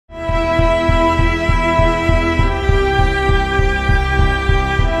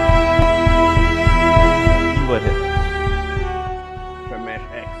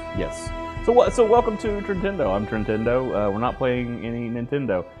So welcome to Trentendo. I'm Trentendo. We're not playing any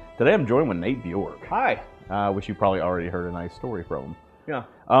Nintendo. Today I'm joined with Nate Bjork. Hi. Which you probably already heard a nice story from. Yeah.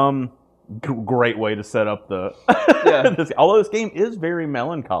 Great way to set up the... Yeah. Although this game is very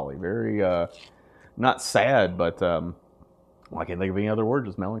melancholy, very, not sad, but I can't think of any other word,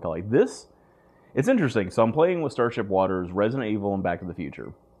 just melancholy. It's interesting. So I'm playing with Starship Waters, Resident Evil, and Back to the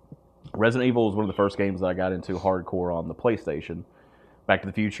Future. Resident Evil is one of the first games that I got into hardcore on the PlayStation. Back to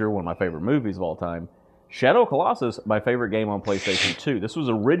the Future, one of my favorite movies of all time. Shadow of Colossus, my favorite game on PlayStation 2. This was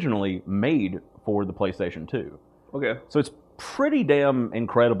originally made for the PlayStation 2. Okay. So it's pretty damn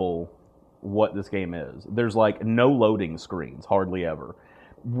incredible what this game is. There's like no loading screens, hardly ever.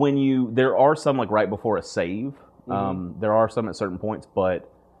 There are some like right before a save. There are some at certain points, but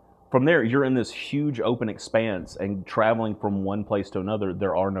from there, you're in this huge open expanse and traveling from one place to another.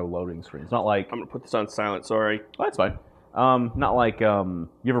 There are no loading screens. Not like... I'm going to put this on silent, sorry. Oh, that's fine. Not like... you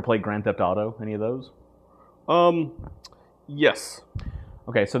ever played Grand Theft Auto? Any of those? Yes.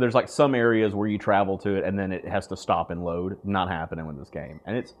 Okay, so there's like some areas where you travel to it and then it has to stop and load. Not happening with this game.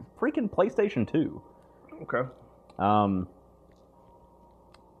 And it's freaking PlayStation 2. Okay. So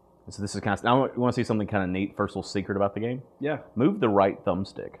this is kind of... Now, you want to see something kind of neat? First little secret about the game? Yeah. Move the right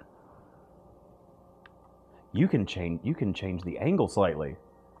thumbstick. You can change the angle slightly.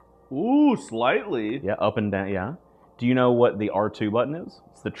 Ooh, slightly. Yeah, up and down. Yeah. Do you know what the R2 button is?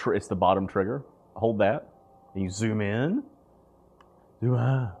 It's the bottom trigger. Hold that, and you zoom in. Zoom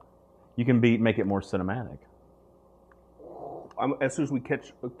out. You can make it more cinematic. As soon as we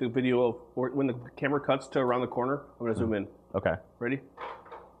catch the video of when the camera cuts to around the corner, I'm gonna zoom in. Okay. Ready?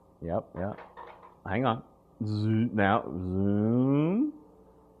 Yep. Yeah. Hang on. Now zoom.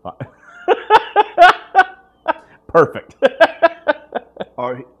 Perfect.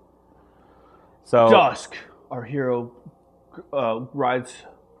 Dusk, our hero, rides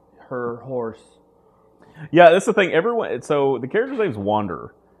her horse. Yeah, that's the thing. So the character's name's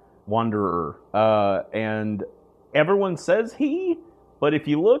Wanderer, and everyone says he, but if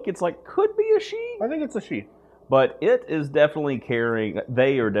you look, it's like could be a she. I think it's a she. But it is definitely carrying.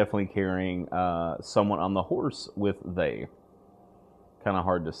 They are definitely carrying someone on the horse with they. Kind of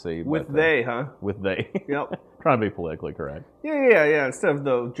hard to see. With they, huh? With they. Yep. Trying to be politically correct. Yeah. Instead of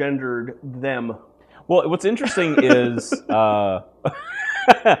the gendered them. Well, what's interesting is, the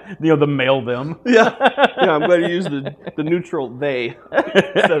male them. Yeah. I'm going to use the neutral they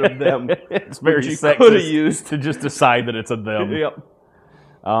instead of them. It's very sexist to just decide that it's a them. Yep.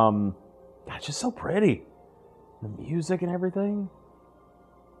 God, it's just so pretty. The music and everything.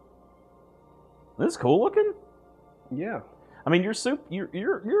 This is cool looking. Yeah. I mean, you're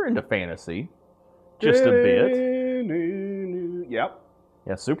into fantasy, just a bit. Yep.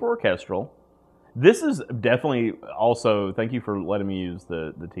 Yeah, super orchestral. This is definitely also. Thank you for letting me use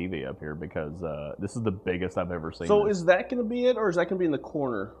the TV up here because this is the biggest I've ever seen. So is that going to be it, or is that going to be in the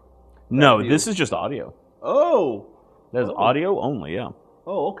corner? No, this is just audio. Oh, That's audio only. Yeah.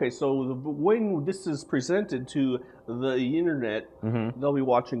 Oh, okay. So when this is presented to the internet, they'll be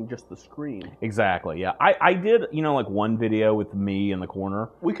watching just the screen. Exactly. Yeah. I did, like one video with me in the corner.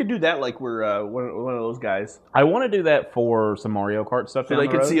 We could do that like we're one of those guys. I want to do that for some Mario Kart stuff. So they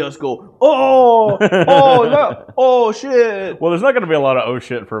can see us go, oh, no, oh shit. Well, there's not going to be a lot of oh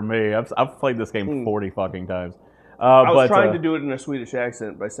shit for me. I've played this game 40 fucking times. I was trying to do it in a Swedish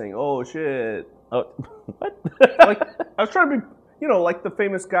accent by saying, oh shit. Oh, what? I was trying to be... like the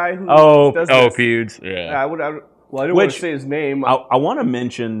famous guy who does this. Feuds. Yeah. I didn't want to say his name. I want to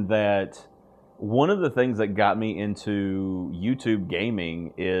mention that one of the things that got me into YouTube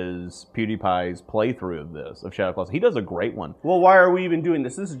gaming is PewDiePie's playthrough of Shadow of Colossus. He does a great one. Well, why are we even doing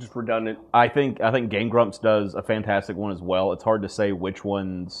this? This is just redundant. I think Game Grumps does a fantastic one as well. It's hard to say which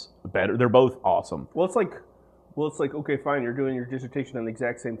one's better. They're both awesome. Well, it's like, okay, fine, you're doing your dissertation on the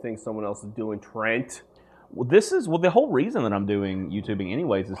exact same thing someone else is doing, Trent. Well, the whole reason that I'm doing YouTubing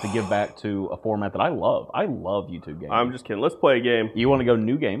anyways is to give back to a format that I love. I love YouTube gaming. I'm just kidding. Let's play a game. You want to go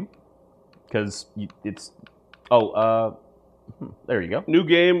new game? Because it's... there you go. New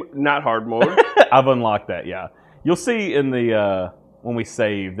game, not hard mode. I've unlocked that, yeah. You'll see in the... when we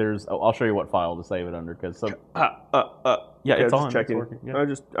save, I'll show you what file to save it under. Because yeah, it's on. Checking. It's working,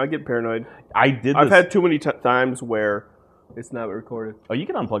 yeah. I get paranoid. I've had too many times where... It's not recorded. Oh, you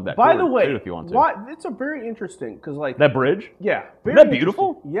can unplug that. By the way, too, if you want to. It's a very interesting because that bridge. Yeah, isn't that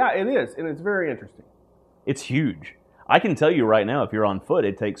beautiful? Yeah, it is, and it's very interesting. It's huge. I can tell you right now, if you're on foot,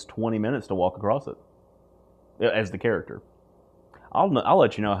 it takes 20 minutes to walk across it as the character. I'll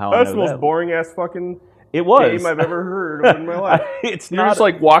let you know how. That's the most boring ass fucking It was. game I've ever heard of in my life. It's You're not just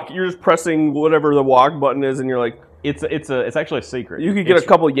like walk. You're just pressing whatever the walk button is, and you're like, It's actually a secret. You could get a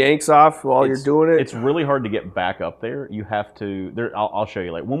couple yanks off while you're doing it. It's really hard to get back up there. You have to. I'll show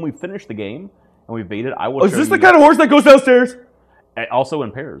you. Like when we finish the game and we beat it, I will. Is this the kind of horse that goes downstairs? Also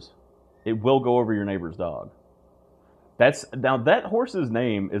in pairs, it will go over your neighbor's dog. Now that horse's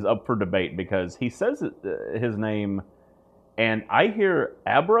name is up for debate because he says his name, and I hear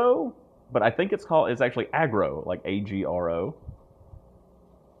Abro, but I think it's actually Agro, like Agro.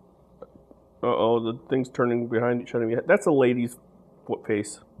 Uh-oh, the thing's turning behind, shutting me. That's a lady's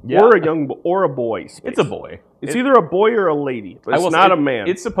face. Yeah. Or a boy's face. It's a boy. It's either a boy or a lady, but it's not a man.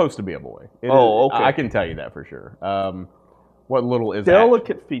 It's supposed to be a boy. Okay. I can tell you that for sure. What little is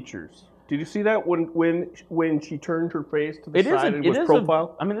delicate features. Did you see that when she turned her face to the side and was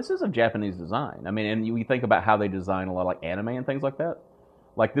profile? This is a Japanese design. And you think about how they design a lot of like anime and things like that.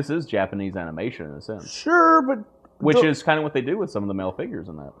 Like this is Japanese animation in a sense. Sure, but which is kind of what they do with some of the male figures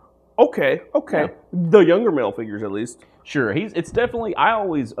in that. Okay. Yeah. The younger male figures, at least. Sure, it's definitely. I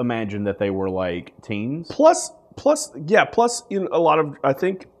always imagined that they were like teens. Plus, in a lot of, I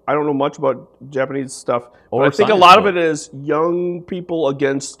don't know much about Japanese stuff, but I think a lot of it is young people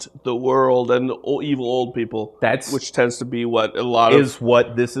against the world and evil old people. Which tends to be what a lot is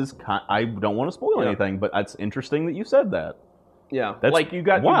what this is. I don't want to spoil anything, but it's interesting that you said that. Yeah, like you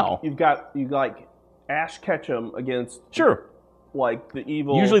got Ash Ketchum against like the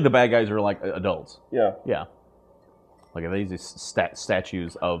evil. Usually the bad guys are like adults. Yeah. Like these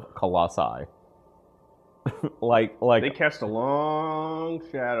statues of Colossi. like they cast a long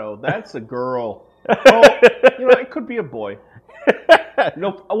shadow. That's a girl. It could be a boy.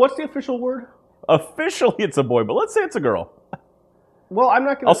 No, what's the official word? Officially, it's a boy, but let's say it's a girl. Well, I'm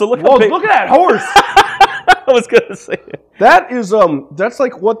not gonna. Also, look at that horse. I was gonna say it. That is that's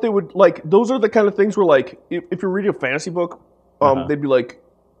like what they would like. Those are the kind of things where like if you're reading a fantasy book, they'd be like,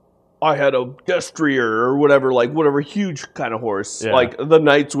 I had a destrier or whatever huge kind of horse. Yeah. Like the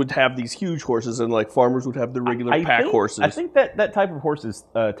knights would have these huge horses, and like farmers would have the regular pack horses. I think that type of horse is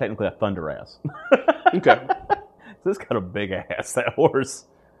technically a thunder ass. Okay, so it's got a big ass, that horse.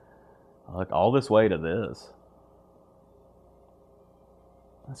 Look, all this way to this.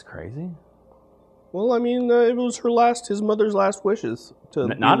 That's crazy. Well, it was his mother's last wishes to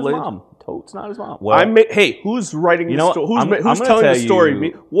not his mom. Totes not his mom. Well, hey, who's writing the story? Who's telling the story?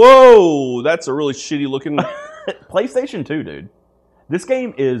 Me? Whoa, that's a really shitty looking PlayStation 2, dude. This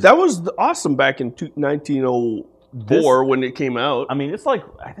game is awesome back in 1904 when it came out. It's like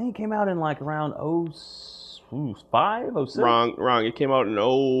I think it came out in like around 05, 06. Wrong. It came out in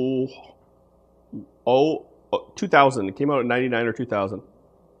 2000. It came out in 99 or 2000.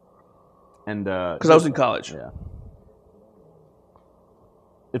 And because I was in college. Yeah.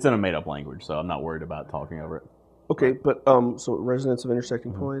 It's in a made-up language, so I'm not worried about talking over it. Okay, but so resonance of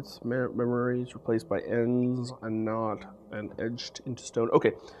intersecting points, memories replaced by ends and not and edged into stone.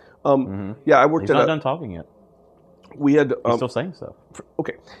 Okay, yeah, I worked. He's not done talking yet. We had. He's still saying stuff.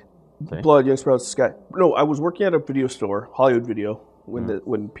 Okay, Blood, Young Sprouts, Sky. No, I was working at a video store, Hollywood Video,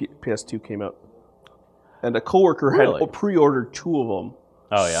 when PS2 came out, and a coworker had pre-ordered 2 of them.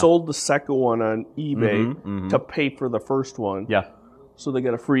 Oh yeah. Sold the second one on eBay to pay for the first one. Yeah. So they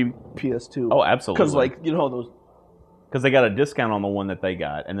got a free PS2. Oh, absolutely. Because those. Because they got a discount on the one that they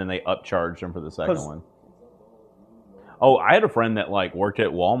got, and then they upcharged them for the second one. Oh, I had a friend that worked at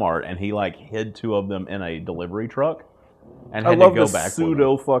Walmart, and he hid 2 of them in a delivery truck, and had to go back.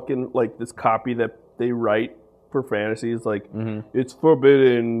 Pseudo fucking this copy that they write for fantasy is it's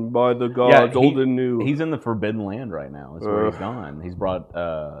forbidden by the gods, old and new. He's in the forbidden land right now. That's where he's gone. He's brought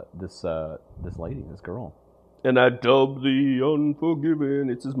this lady, this girl. And I dub the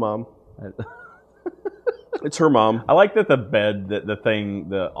unforgiven. It's his mom. It's her mom. I like that the bed,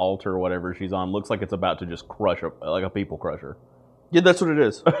 the altar, whatever she's on, looks like it's about to just crush her, like a people crusher. Yeah, that's what it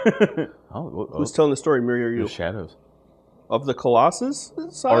is. Oh, who's telling the story, me or you? The shadows. Of the Colossus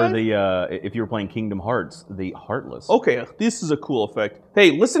side? Or if you were playing Kingdom Hearts, the Heartless. Okay, this is a cool effect.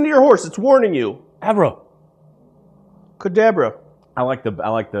 Hey, listen to your horse. It's warning you. Abra. Cadabra. I like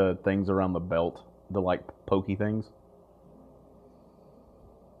the things around the belt. The pokey things.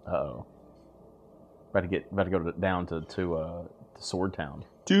 Uh-oh. About to go down to Sword Town.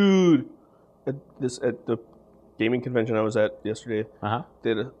 Dude, at the gaming convention I was at yesterday. They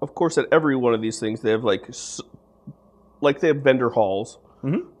had of course at every one of these things they have they have vendor halls.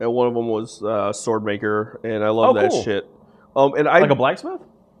 And one of them was sword maker, and I love that shit. And I a blacksmith.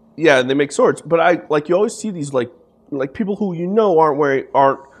 Yeah, and they make swords. But you always see these people who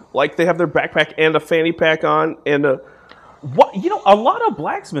aren't they have their backpack and a fanny pack on and What a lot of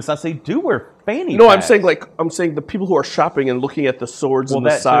blacksmiths I say do wear fanny No, packs. I'm saying the people who are shopping and looking at the swords and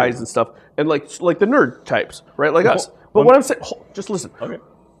the that size too. and stuff, and like the nerd types, right? Like us. But what I'm saying, just listen. Okay.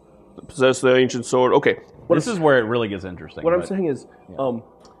 Possess the ancient sword. Okay. This is where it really gets interesting. What I'm saying is,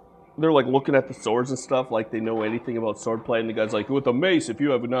 they're like looking at the swords and stuff, like they know anything about swordplay, and the guy's like, with a mace, if you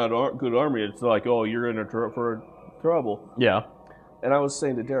have a not good army, it's like, oh, you're in for trouble. Yeah. And I was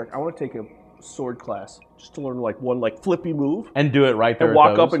saying to Derek, I want to take a sword class just to learn like one like flippy move And do it right there. and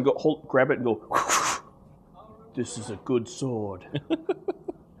walk up and go grab it and go. This is a good sword.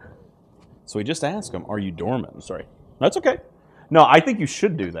 So we just ask them, "Are you doorman?" Sorry, that's okay. No, I think you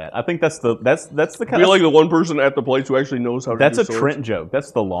should do that. I think that's the kind Be of like the one person at the place who actually knows how to that's do a swords. Trent joke.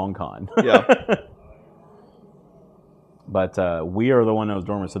 That's the long con. Yeah. But we are the one who knows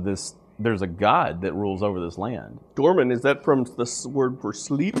doorman. So there's a god that rules over this land. Dorman, is that from the word for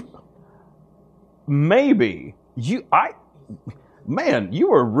sleep? Maybe man,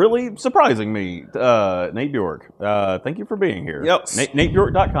 you are really surprising me, Nate Bjork. Thank you for being here. Yep.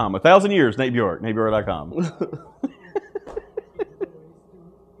 NateBjork.com. 1,000 years, Nate Bjork. NateBjork.com.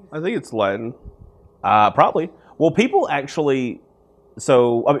 I think it's Latin. Probably. Well, people actually.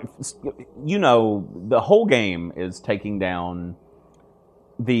 So, I mean, the whole game is taking down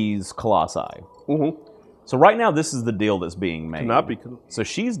these colossi. Mm-hmm. So right now, this is the deal that's being made. Not be. So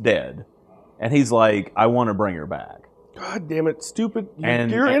she's dead, and he's like, "I want to bring her back." God damn it, stupid!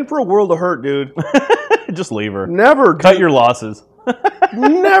 And- You're in for a world of hurt, dude. Just leave her. Never Cut your losses.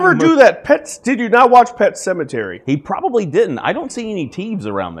 Never do that. Pets. Did you not watch Pet Cemetery? He probably didn't. I don't see any Teebs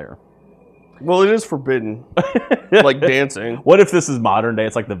around there. Well, it is forbidden, like dancing. What if this is modern day?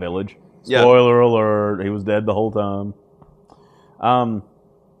 It's like The Village. Yeah. Spoiler alert, he was dead the whole time.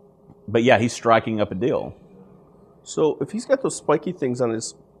 But yeah, he's striking up a deal. So if he's got those spiky things on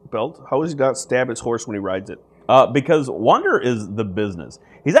his belt, how does he not stab his horse when he rides it? Because Wander is the business.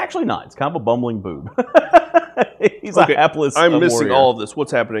 He's actually not. It's kind of a bumbling boob. He's a hapless I'm missing warrior. all of this.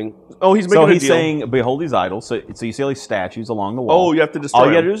 What's happening? Oh, he's making So a he's deal. saying, behold these idols. So you see all these statues along the wall. Oh, you have to destroy All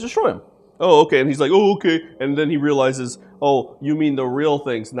you gotta them. do is destroy them. Oh, okay. And he's like, oh, okay. And then he realizes, oh, you mean the real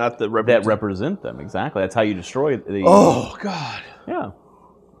things, not the That represent them, exactly. That's how you destroy the... Oh, God. Yeah.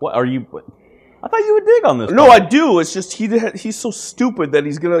 What are you... I thought you would dig on this. No, part. I do. It's just he's so stupid that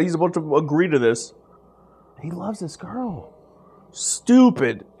he's about to agree to this. He loves this girl.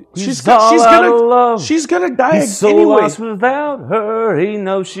 Stupid. She's out of love. She's gonna die He's so anyway. lost without her. He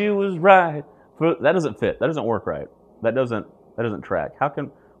knows she was right. That doesn't fit. That doesn't work right. That doesn't track. How can...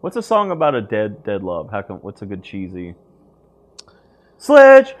 What's a song about a dead love? What's a good cheesy...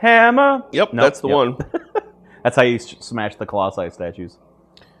 Sledgehammer. Yep, that's the one. That's how you smash the Colossi statues.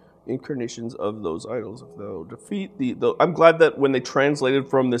 Incarnations of those idols, if thou defeat the... I'm glad that when they translated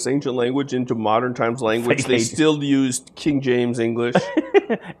from this ancient language into modern times language, they still used King James English.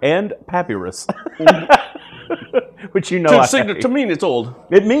 And papyrus. Which to mean it's old.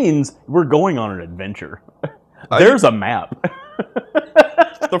 It means we're going on an adventure. There's a map.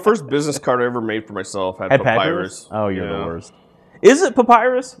 The first business card I ever made for myself had papyrus. Oh, you're the worst. Is it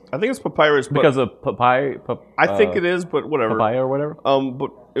papyrus? I think it's papyrus. But Because of papaya? I think it is, but whatever. Papaya or whatever?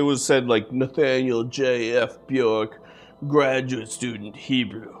 But it was said like Nathaniel J.F. Bjork, graduate student,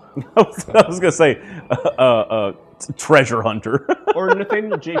 Hebrew. I was going to say treasure hunter. Or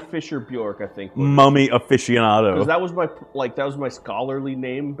Nathaniel J. Fisher Bjork, I think. Mummy aficionado. Because that was my scholarly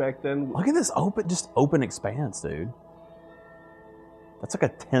name back then. Look at this open expanse, dude. That's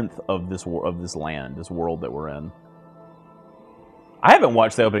like a tenth of this land, this world that we're in. I haven't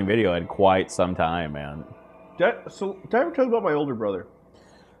watched the opening video in quite some time, man. Did I ever tell you about my older brother?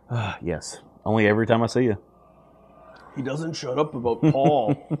 Yes. Only every time I see you. He doesn't shut up about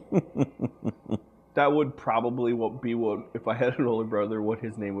Paul. That would probably be what if I had an older brother, what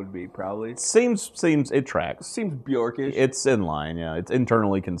his name would be, probably. Seems it tracks. Seems Bjorkish. It's in line, yeah. It's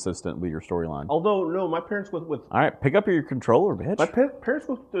internally consistent with your storyline. Although, no, my parents with all right, pick up your controller, bitch. My parents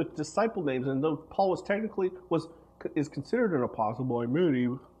with the disciple names, and though Paul is considered an apostle by many,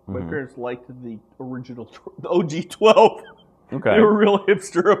 my parents liked the original, the OG 12. Okay. They were real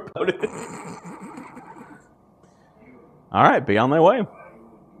hipster about it. All right, be on their way.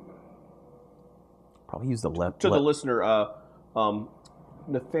 Probably use the left. To the listener,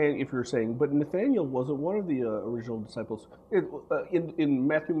 Nathaniel, if you're saying, but Nathaniel wasn't one of the original disciples. In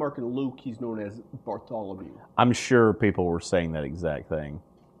Matthew, Mark, and Luke, he's known as Bartholomew. I'm sure people were saying that exact thing.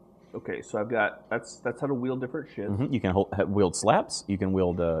 Okay, so I've got that's how to wield different shit. You can wield slaps. You can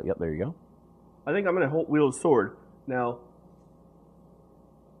wield. Yep, there you go. I think I'm gonna wield a sword now.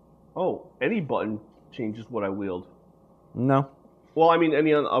 Oh, any button changes what I wield. No. Well, I mean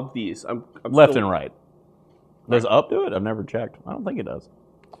any of these. I'm left still, and right. Does up do it? I've never checked. I don't think it does.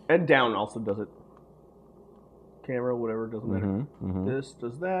 And down also does it. Camera, whatever, doesn't matter. Mm-hmm. This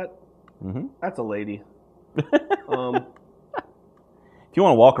does that. Mm-hmm. That's a lady. If you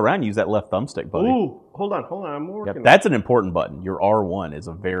want to walk around, use that left thumbstick, buddy. Ooh, hold on. I'm working. Yep, that's an important button. Your R1 is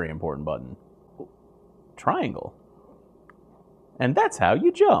a very important button. Triangle. And that's how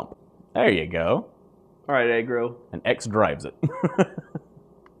you jump. There you go. All right, aggro. And X drives it.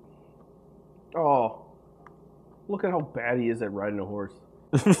 Oh, look at how bad he is at riding a horse.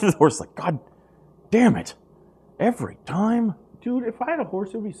 The horse is like, God damn it. Every time. Dude, if I had a horse,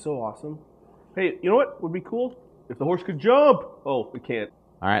 it would be so awesome. Hey, you know what would be cool? If the horse could jump. Oh, it can't.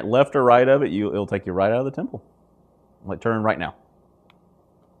 All right, left or right of it, it'll take you right out of the temple. Like, turn right now.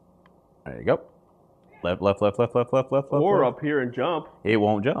 There you go. Left. Or up here and jump. It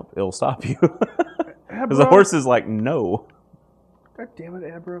won't jump. It'll stop you. Abra. Because the horse is like, no. God damn it,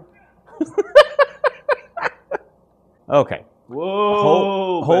 Abra. Okay.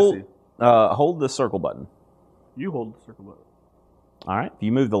 Whoa. Hold the circle button. You hold the circle button. All right. If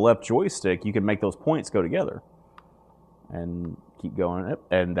you move the left joystick, you can make those points go together. And keep going.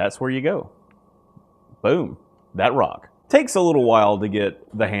 And that's where you go. Boom. That rock. Takes a little while to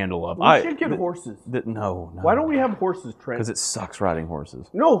get the handle up. We should get horses. No. Why don't we have horses, Trent? Because it sucks riding horses.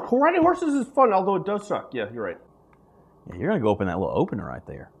 No, riding horses is fun, although it does suck. Yeah, you're right. Yeah, you're going to go open that little opener right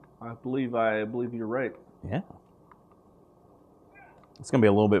there. I believe you're right. Yeah. It's going to be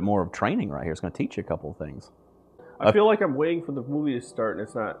a little bit more of training right here. It's going to teach you a couple of things. I feel like I'm waiting for the movie to start, and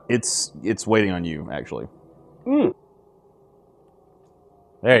it's not. It's waiting on you, actually. Mm.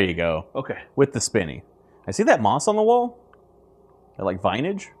 There you go. Okay. With the spinny. I see that moss on the wall? That like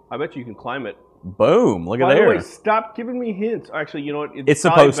vinage? I bet you can climb it. Boom. Look at there. there. By the way, stop giving me hints. Actually, you know what? It's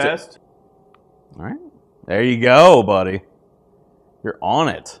supposed best. to. All right. There you go, buddy. You're on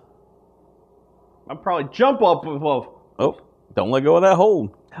it. I'll probably jump up above. Oh, don't let go of that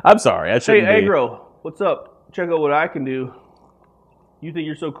hold. I'm sorry. I shouldn't Hey, be. Agro, what's up? Check out what I can do. You think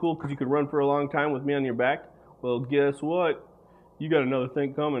you're so cool because you could run for a long time with me on your back? Well, guess what? You got another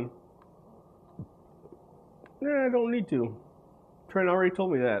thing coming. Nah, I don't need to. Trent already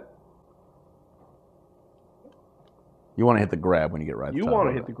told me that. You want to hit the grab when you get right. You want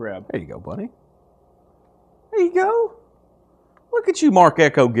to hit the grab. There you go, buddy. There you go. Look at you, Mark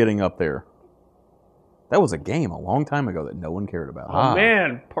Echo, getting up there. That was a game a long time ago that no one cared about. Oh,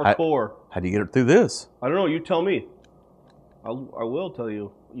 man, parkour. How do you get it through this? I don't know. You tell me. I will tell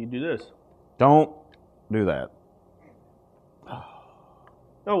you. You do this. Don't do that.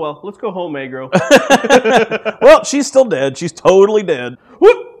 Oh, well, let's go home, Agro. Well, she's still dead. She's totally dead.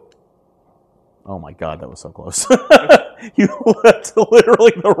 Whoop! Oh, my God, that was so close. You went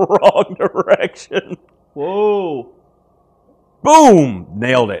literally the wrong direction. Whoa. Boom!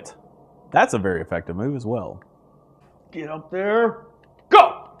 Nailed it. That's a very effective move as well. Get up there.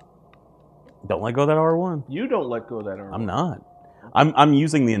 Go! Don't let go of that R1. You don't let go of that R1. I'm not. I'm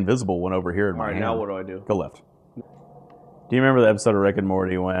using the invisible one over here in my hand. All right, now what do I do? Go left. Do you remember the episode of Rick and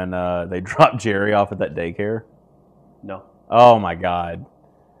Morty when they dropped Jerry off at that daycare? No. Oh my God.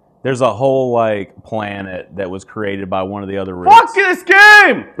 There's a whole like planet that was created by one of the other Ricks. Fuck this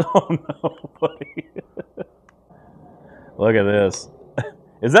game! Oh no, buddy. Look at this.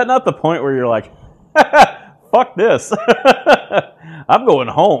 Is that not the point where you're like, fuck this. I'm going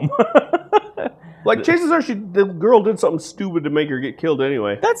home. Like, chances are the girl did something stupid to make her get killed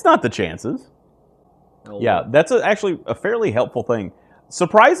anyway. That's not the chances. Oh, yeah, that's actually a fairly helpful thing.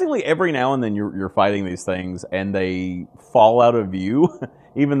 Surprisingly, every now and then you're fighting these things and they fall out of view,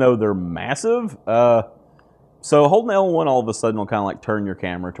 even though they're massive. So holding L1 all of a sudden will kind of like turn your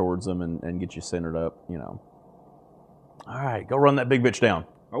camera towards them and get you centered up, you know. All right, go run that big bitch down.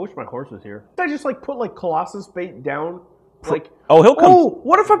 I wish my horse was here. Did I just like put like Colossus bait down? Like, oh, he'll come. Oh,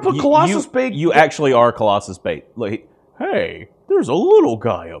 what if I put Colossus bait? You actually are Colossus bait. Like, hey, there's a little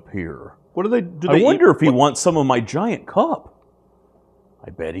guy up here. What do they do? I wonder if he wants some of my giant cup. I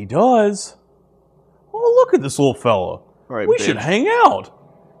bet he does. Oh, look at this little fella. All right, we should hang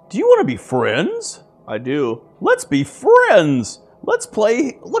out. Do you want to be friends? I do. Let's be friends. Let's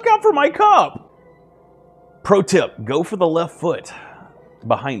play. Look out for my cup. Pro tip, go for the left foot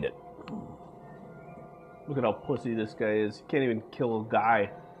behind it. Look at how pussy this guy is. He can't even kill a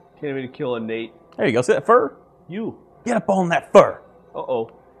guy. Can't even kill a Nate. There you go. See that fur? You. Get up on that fur. Uh-oh.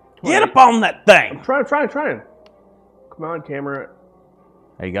 Get up on that thing. I'm trying. Come on, camera.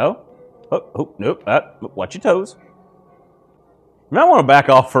 There you go. Oh, nope. Watch your toes. You might want to back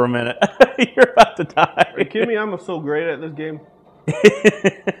off for a minute. You're about to die. Are you kidding me? I'm so great at this game.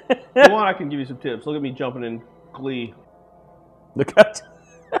 If you want, I can give you some tips. Look at me jumping in Glee. Look at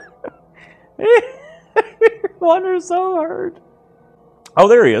Wander's so hurt. Oh,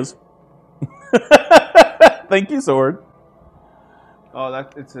 there he is. Thank you, sword. Oh,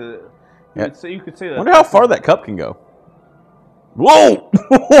 it's a. You could say that. Wonder how far that cup can go. Whoa!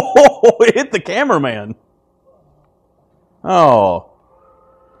 It hit the cameraman. Oh.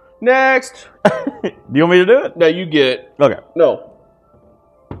 Next. Do you want me to do it? No, you get it. Okay.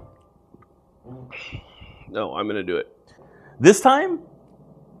 No, I'm gonna do it. This time,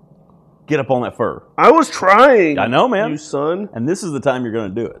 get up on that fur. I was trying. I know, man. You son. And this is the time you're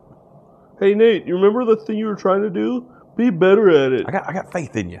going to do it. Hey, Nate, you remember the thing you were trying to do? Be better at it. I got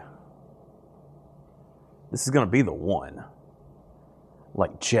faith in you. This is going to be the one.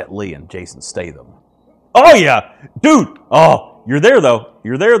 Like Jet Li and Jason Statham. Oh, yeah. Dude. Oh, you're there, though.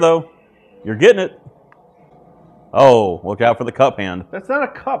 You're there, though. You're getting it. Oh, look out for the cup hand. That's not a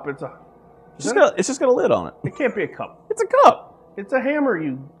cup. It's a... It's just got a lid on it. It can't be a cup. It's a cup. It's a hammer,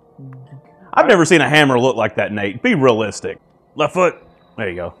 you... I've never seen a hammer look like that, Nate. Be realistic. Left foot. There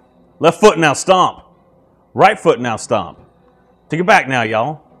you go. Left foot now stomp. Right foot now stomp. Take it back now,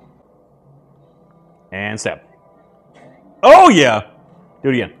 y'all. And step. Oh, yeah. Do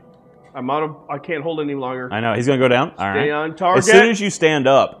it again. I can't hold any longer. I know. He's going to go down. All right. Stay on target. As soon as you stand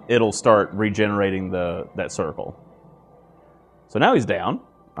up, it'll start regenerating that circle. So now he's down.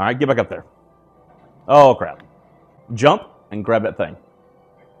 All right, get back up there. Oh, crap. Jump and grab that thing.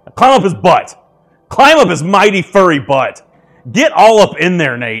 Now climb up his butt. Climb up his mighty furry butt. Get all up in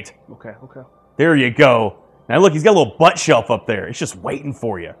there, Nate. Okay. There you go. Now look, he's got a little butt shelf up there. It's just waiting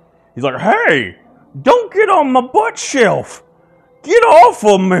for you. He's like, hey, don't get on my butt shelf. Get off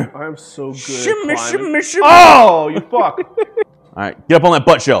of me. I'm so good Shimmy, at climbing. shimmy. Oh, you fuck. All right, get up on that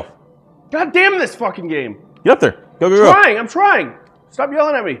butt shelf. God damn this fucking game. Get up there. Go. I'm trying. Stop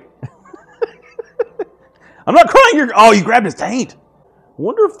yelling at me. I'm not crying. You grabbed his taint.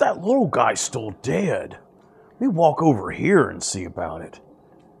 Wonder if that little guy's still dead. Let me walk over here and see about it.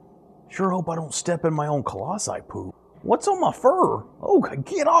 Sure hope I don't step in my own Colossi poop. What's on my fur? Oh,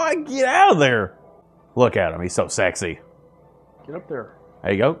 get out of there. Look at him. He's so sexy. Get up there.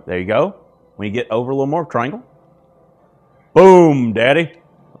 There you go. When you get over a little more, triangle. Boom, daddy.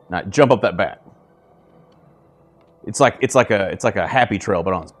 Now jump up that back. It's like a happy trail,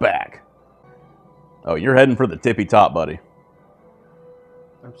 but on its back. Oh, you're heading for the tippy top, buddy.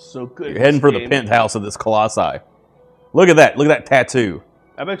 I'm so good. You're heading for the penthouse of this Colossi. Look at that. Look at that tattoo.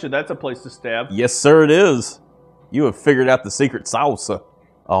 I bet you that's a place to stab. Yes, sir, it is. You have figured out the secret sauce.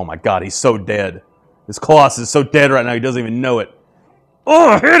 Oh my God, he's so dead. This Colossus is so dead right now, he doesn't even know it.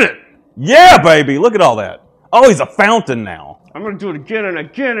 Oh, hit it! Yeah, baby, look at all that. Oh, he's a fountain now. I'm gonna do it again and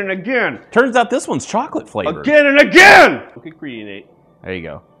again and again. Turns out this one's chocolate flavored. Again and again! Okay, greedy, Nate. There you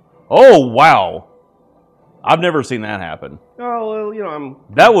go. Oh, wow. I've never seen that happen. Oh, well,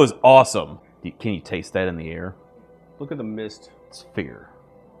 That was awesome. Can you taste that in the air? Look at the mist. It's fear.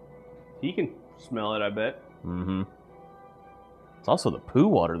 He can smell it, I bet. Mm-hmm. It's also the poo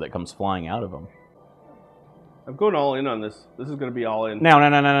water that comes flying out of him. I'm going all in on this. This is going to be all in.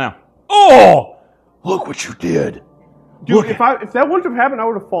 No. Oh! Look what you did. Dude, if that wouldn't have happened, I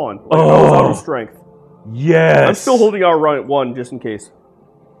would have fallen. I was out of strength. Yes. I'm still holding our run at 1 just in case.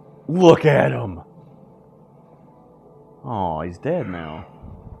 Look at him. Oh, he's dead now.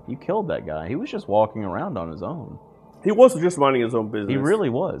 You killed that guy. He was just walking around on his own. He was just minding his own business. He really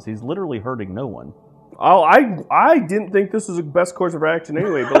was. He's literally hurting no one. Oh, I didn't think this was the best course of action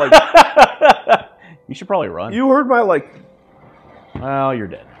anyway, but like... You should probably run. You heard my, Well, you're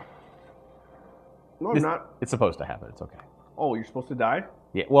dead. No, I'm not. It's supposed to happen. It's okay. Oh, you're supposed to die?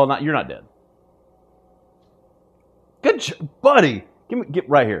 Yeah, well, you're not dead. Good buddy. Get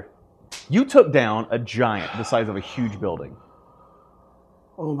right here. You took down a giant the size of a huge building.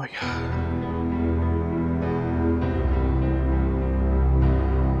 Oh my God.